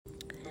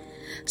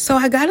So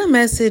I got a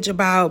message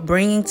about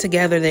bringing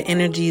together the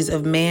energies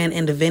of man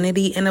and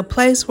divinity in a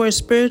place where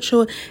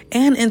spiritual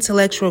and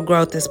intellectual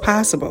growth is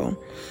possible.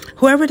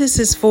 Whoever this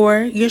is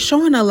for, you're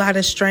showing a lot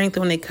of strength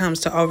when it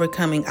comes to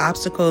overcoming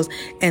obstacles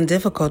and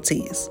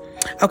difficulties.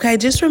 Okay,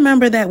 just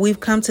remember that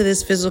we've come to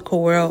this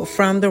physical world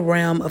from the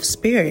realm of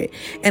spirit.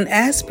 And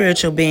as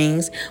spiritual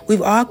beings,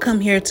 we've all come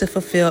here to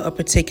fulfill a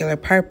particular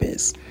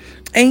purpose.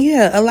 And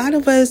yeah, a lot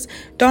of us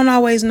don't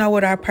always know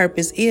what our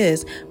purpose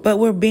is, but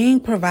we're being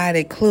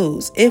provided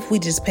clues if we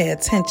just pay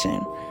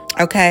attention.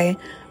 Okay.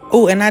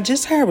 Oh, and I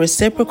just heard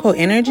reciprocal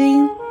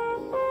energy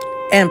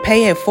and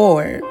pay it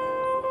forward.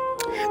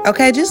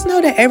 Okay, just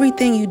know that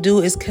everything you do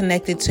is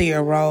connected to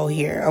your role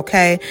here,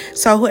 okay?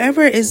 So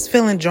whoever is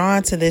feeling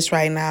drawn to this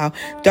right now,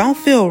 don't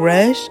feel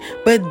rushed,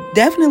 but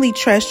definitely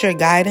trust your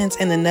guidance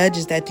and the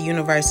nudges that the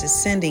universe is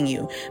sending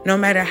you, no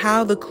matter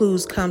how the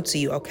clues come to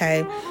you,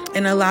 okay?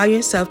 And allow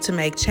yourself to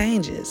make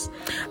changes.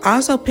 I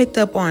also picked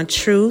up on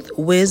truth,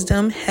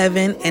 wisdom,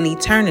 heaven, and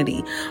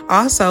eternity.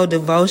 Also,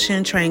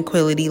 devotion,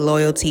 tranquility,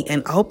 loyalty,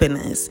 and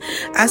openness.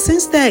 I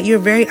sense that you're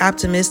very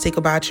optimistic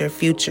about your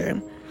future.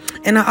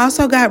 And I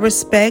also got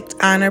respect,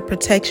 honor,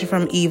 protection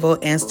from evil,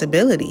 and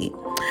stability.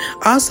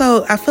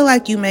 Also, I feel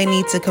like you may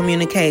need to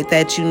communicate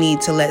that you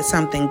need to let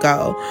something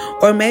go.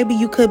 Or maybe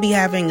you could be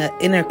having an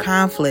inner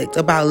conflict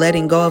about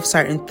letting go of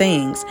certain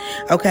things.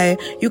 Okay?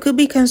 You could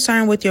be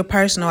concerned with your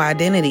personal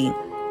identity,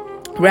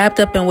 wrapped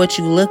up in what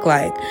you look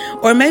like.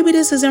 Or maybe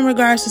this is in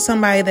regards to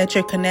somebody that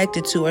you're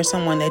connected to or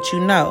someone that you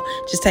know.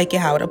 Just take it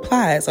how it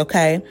applies,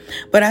 okay?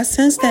 But I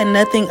sense that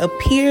nothing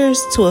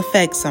appears to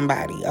affect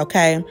somebody,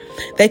 okay?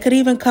 They could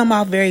even come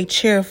off very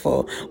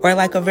cheerful or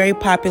like a very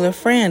popular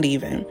friend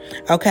even,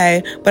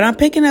 okay? But I'm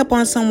picking up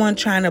on someone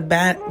trying to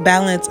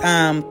balance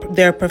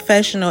their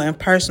professional and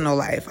personal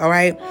life, all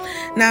right?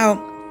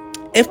 Now,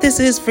 if this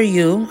is for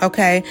you,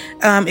 okay,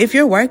 if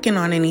you're working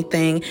on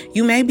anything,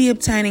 you may be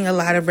obtaining a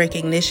lot of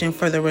recognition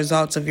for the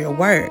results of your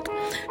work.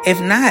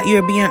 If not,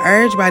 you're being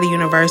urged by the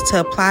universe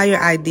to apply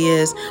your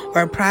ideas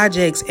or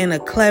projects in a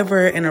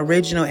clever and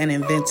original and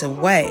inventive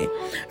way.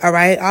 All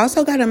right. I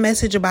also got a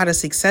message about a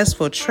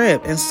successful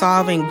trip and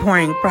solving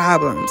boring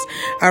problems.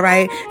 All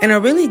right. And a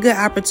really good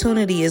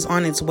opportunity is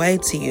on its way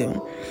to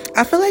you.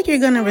 I feel like you're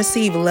going to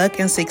receive luck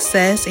and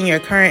success in your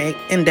current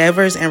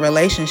endeavors and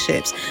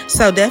relationships.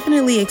 So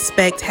definitely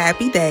expect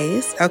happy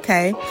days,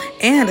 okay,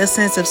 and a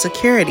sense of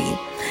security.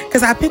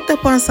 Because I picked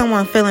up on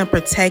someone feeling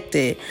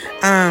protected,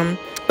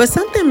 but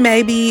something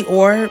maybe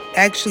or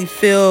actually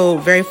feel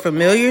very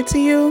familiar to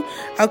you,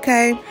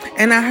 okay?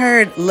 And I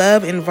heard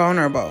love and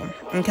vulnerable,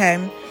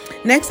 okay?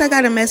 Next, I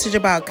got a message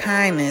about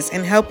kindness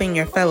and helping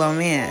your fellow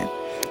man.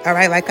 All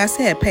right, like I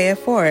said, pay it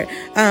forward.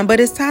 But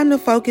it's time to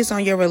focus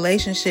on your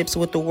relationships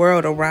with the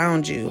world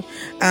around you.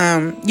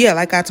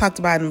 Like I talked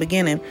about in the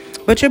beginning.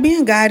 But you're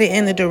being guided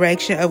in the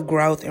direction of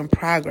growth and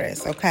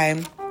progress,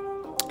 okay?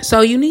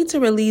 So you need to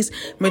release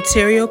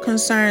material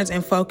concerns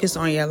and focus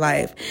on your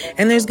life.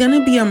 And there's going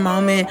to be a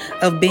moment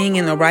of being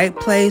in the right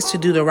place to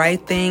do the right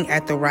thing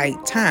at the right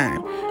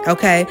time.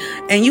 Okay.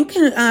 And you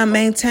can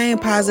maintain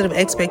positive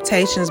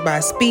expectations by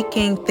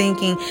speaking,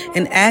 thinking,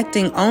 and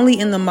acting only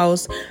in the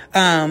most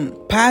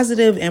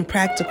positive and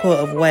practical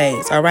of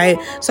ways. All right.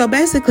 So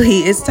basically,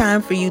 it's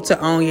time for you to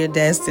own your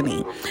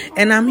destiny.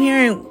 And I'm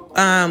hearing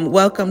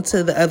welcome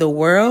to the other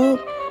world.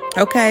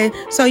 Okay,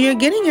 so you're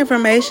getting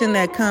information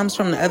that comes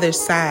from the other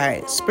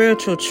side,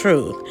 spiritual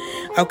truth.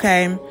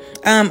 Okay,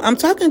 I'm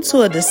talking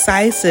to a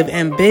decisive,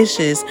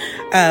 ambitious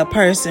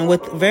person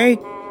with very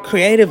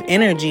creative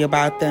energy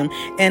about them,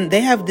 and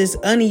they have this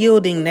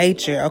unyielding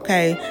nature.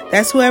 Okay,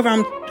 that's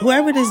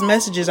whoever these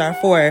messages are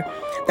for.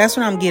 That's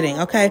what I'm getting.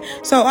 Okay.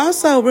 So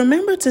also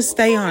remember to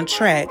stay on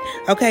track.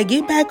 Okay.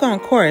 Get back on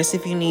course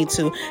if you need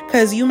to,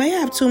 because you may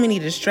have too many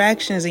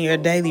distractions in your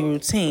daily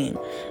routine.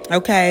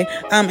 Okay.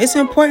 It's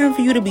important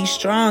for you to be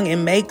strong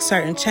and make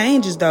certain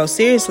changes though,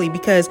 seriously,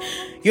 because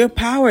your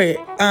power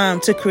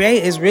to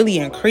create is really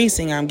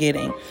increasing, I'm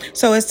getting.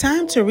 So it's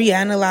time to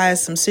reanalyze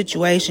some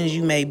situations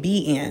you may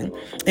be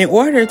in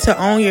order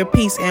to own your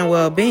peace and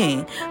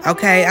well-being.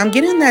 Okay. I'm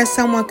getting that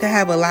someone could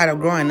have a lot of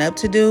growing up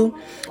to do,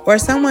 or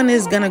someone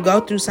is going to go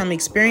through some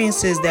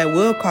experiences that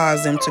will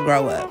cause them to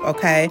grow up.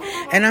 Okay.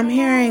 And I'm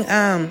hearing,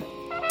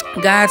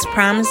 God's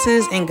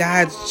promises and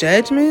God's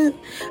judgment.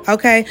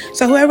 Okay.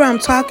 So whoever I'm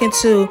talking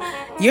to,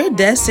 you're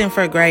destined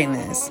for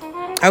greatness.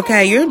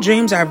 Okay, your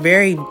dreams are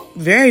very,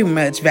 very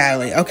much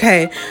valid,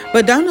 okay?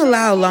 But don't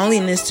allow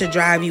loneliness to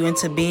drive you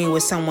into being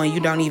with someone you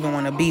don't even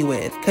want to be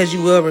with, because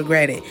you will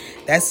regret it.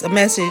 That's a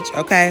message,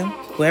 okay?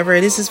 Whoever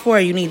this is for,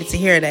 you needed to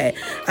hear that.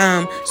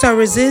 So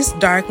resist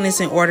darkness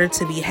in order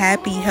to be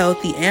happy,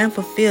 healthy, and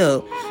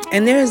fulfilled.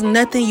 And there is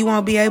nothing you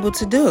won't be able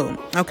to do,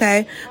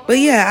 okay? But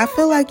yeah, I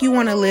feel like you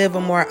want to live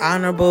a more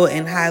honorable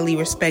and highly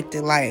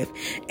respected life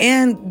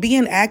and be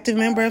an active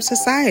member of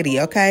society,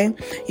 okay?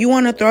 You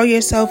want to throw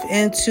yourself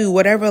into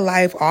whatever whatever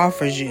life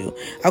offers you.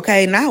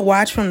 Okay, not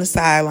watch from the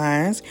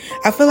sidelines.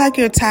 I feel like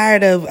you're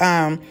tired of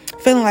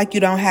feeling like you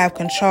don't have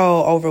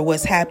control over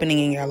what's happening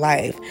in your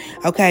life.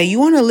 Okay, you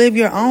want to live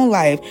your own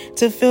life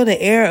to feel the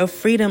air of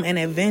freedom and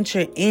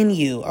adventure in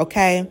you.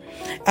 Okay,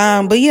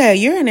 but yeah,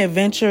 you're an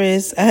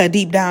adventurous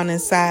deep down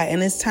inside,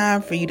 and it's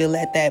time for you to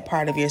let that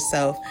part of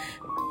yourself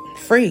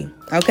free.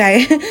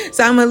 Okay,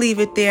 so I'm gonna leave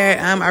it there.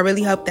 I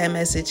really hope that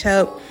message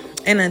helped.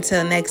 And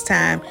until next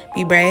time,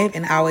 be brave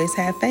and always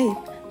have faith.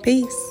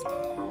 Peace.